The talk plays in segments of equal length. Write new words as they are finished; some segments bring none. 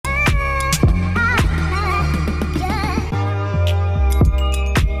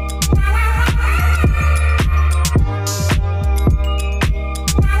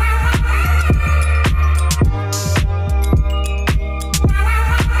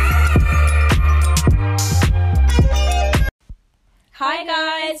Hey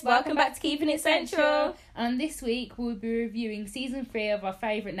guys, welcome back to Keeping It Central. And this week we'll be reviewing season 3 of our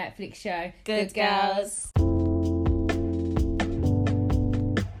favourite Netflix show, Good Girls.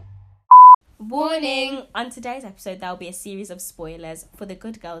 Warning! On today's episode, there will be a series of spoilers for The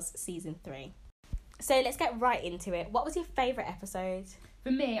Good Girls season 3. So let's get right into it. What was your favourite episode?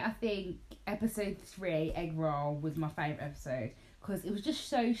 For me, I think episode 3, Egg Roll, was my favourite episode because it was just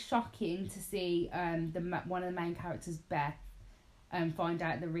so shocking to see one of the main characters, Beth, find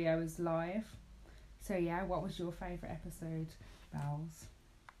out that Rio was alive. So yeah, what was your favourite episode, Bells?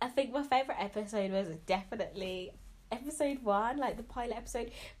 I think my favourite episode was definitely episode 1, like the pilot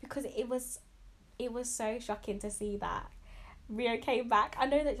episode, because it was so shocking to see that Rio came back. I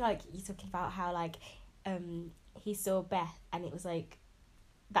know that like you're talking about how like he saw Beth and it was like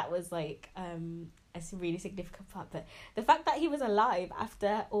that was like a really significant part, but the fact that he was alive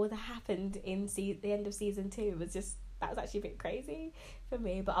after all that happened in the end of season 2 was just, that was actually a bit crazy for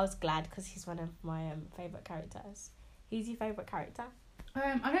me, but I was glad because he's one of my favourite characters. Who's your favourite character?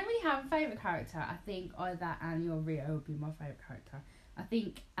 I don't really have a favourite character. I think either Annie or Rio would be my favourite character. I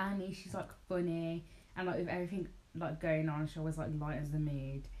think Annie, she's like funny and like with everything like going on, she always like lightens the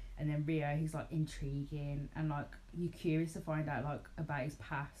mood. And then Rio, he's like intriguing and like you're curious to find out like about his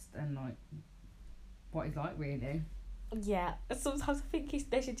past and like what he's like really. Yeah, sometimes I think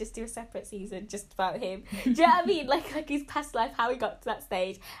they should just do a separate season just about him. Do you know what I mean? Like his past life, how he got to that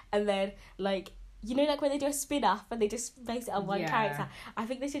stage, and then like, you know, like when they do a spin-off and they just base it on one character. I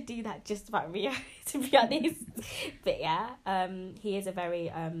think they should do that just about Rio, to be honest. But yeah, he is a very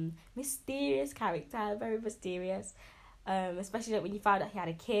mysterious character, very mysterious. Especially like when you found out he had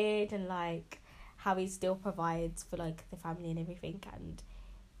a kid and like how he still provides for like the family and everything, and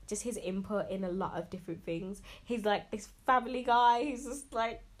just his input in a lot of different things. He's like this family guy who's just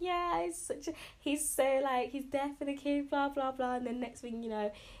like, yeah, he's so like, he's there for the kid, blah blah blah, and then next thing you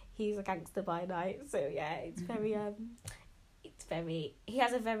know, he's a gangster by night. So yeah, it's very he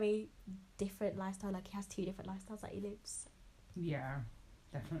has a very different lifestyle. Like he has 2 different lifestyles that he lives. Yeah,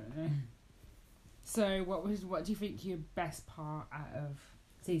 definitely. So what do you think your best part out of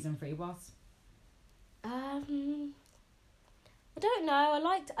season 3 was? I don't know.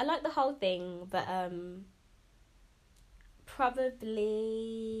 I liked the whole thing, but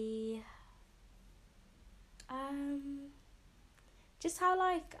probably just how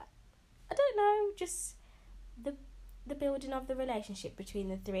like, I don't know, just the building of the relationship between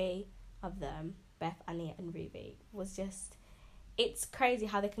the 3 of them, Beth, Annie and Ruby, was just, it's crazy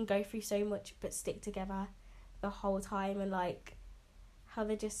how they can go through so much but stick together the whole time, and like how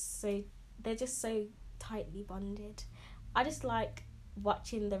they're just so tightly bonded. I just like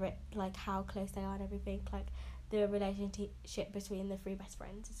watching like how close they are and everything. Like the relationship between the 3 best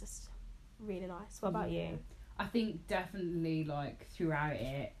friends is just really nice. What about you? I think definitely like throughout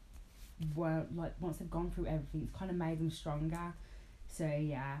it, well, like once they've gone through everything, it's kind of made them stronger. So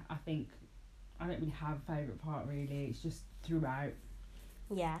yeah, I think I don't really have a favourite part really. It's just throughout.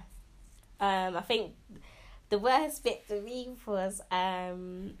 Yeah. I think the worst bit for me was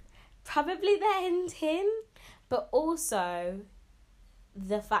probably the ending, but also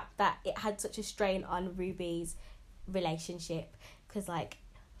the fact that it had such a strain on Ruby's relationship, because like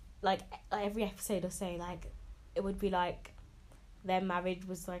every episode or so, like it would be like their marriage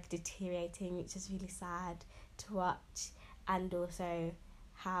was like deteriorating, which is really sad to watch, and also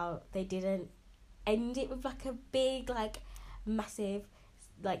how they didn't end it with like a big like massive,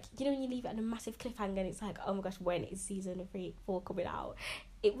 like, you know when you leave it on a massive cliffhanger and it's like, oh my gosh, when is season 4 coming out?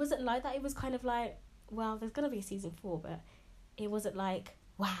 It wasn't like that. It was kind of like, well, there's gonna be a season 4, but it wasn't like,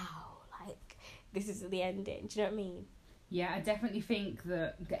 wow, like this is the ending. Do you know what I mean? Yeah, I definitely think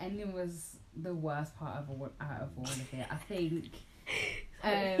that the ending was the worst part out of all of it. I think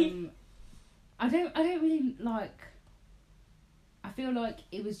I don't really like, I feel like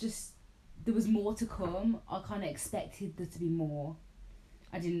it was just, there was more to come. I kind of expected there to be more.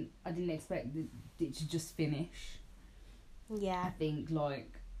 I didn't expect it to just finish. Yeah. I think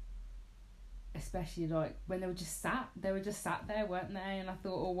like, especially like when they were just sat there, weren't they? And I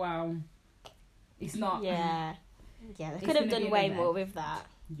thought, oh wow, it's not. Yeah. Yeah, they could have done way more with that.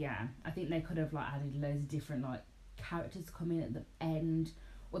 Yeah, I think they could have like added loads of different like characters come in at the end,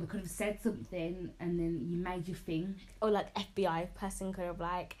 or they could have said something and then you made you think. Or like FBI person could have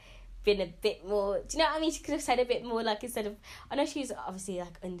like been a bit more, do you know what I mean? She could have said a bit more, like instead of, I know she's obviously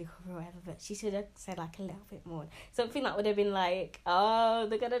like undercover or whatever, but she should have said like a little bit more. Something that would have been like, oh,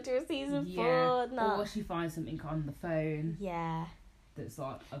 they're gonna do a season 4. No. Or she finds something on the phone. Yeah. That's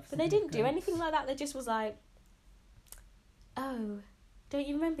like, but they didn't do anything like that. They just was like, oh, don't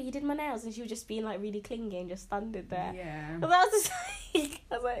you remember you did my nails? And she was just being like really clingy and just standing there. Yeah. But that was just,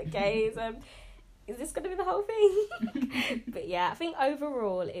 I was like, okay, is this going to be the whole thing? But yeah, I think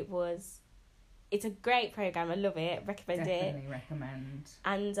overall it's a great programme. I love it. Recommend it. Definitely recommend.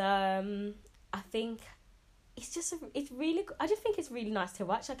 And I think it's really, I just think it's really nice to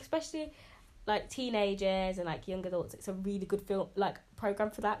watch, like especially like teenagers and like young adults. It's a really good film, like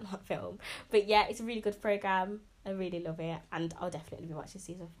programme for that, not film. But yeah, it's a really good programme. I really love it, and I'll definitely be watching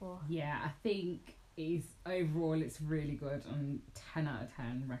season 4. Yeah, I think overall it's really good, and 10 out of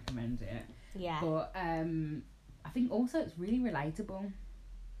 10 recommend it. Yeah. But I think also it's really relatable.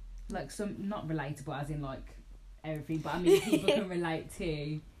 Like not relatable as in like everything, but I mean people can relate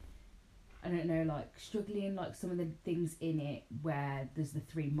to, I don't know, like struggling, like some of the things in it where there's the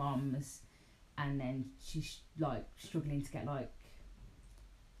 3 moms, and then she's like struggling to get like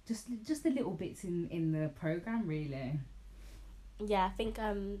just the little bits in the programme, really. Yeah, I think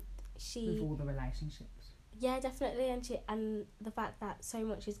with all the relationships. Yeah, definitely, and the fact that so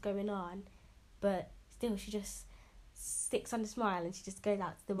much is going on, but still she just sticks on a smile and she just goes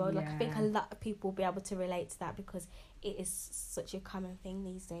out to the world. Like I think a lot of people will be able to relate to that, because it is such a common thing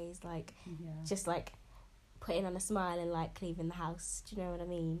these days. Like just like putting on a smile and like leaving the house. Do you know what I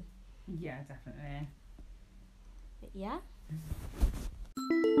mean? Yeah, definitely. But yeah.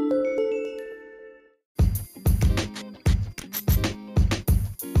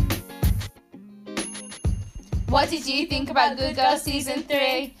 What did you think about Good Girls Season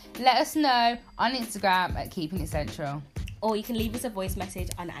 3? Let us know on Instagram at Keeping It Central. Or you can leave us a voice message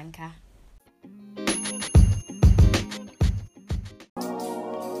on Anchor.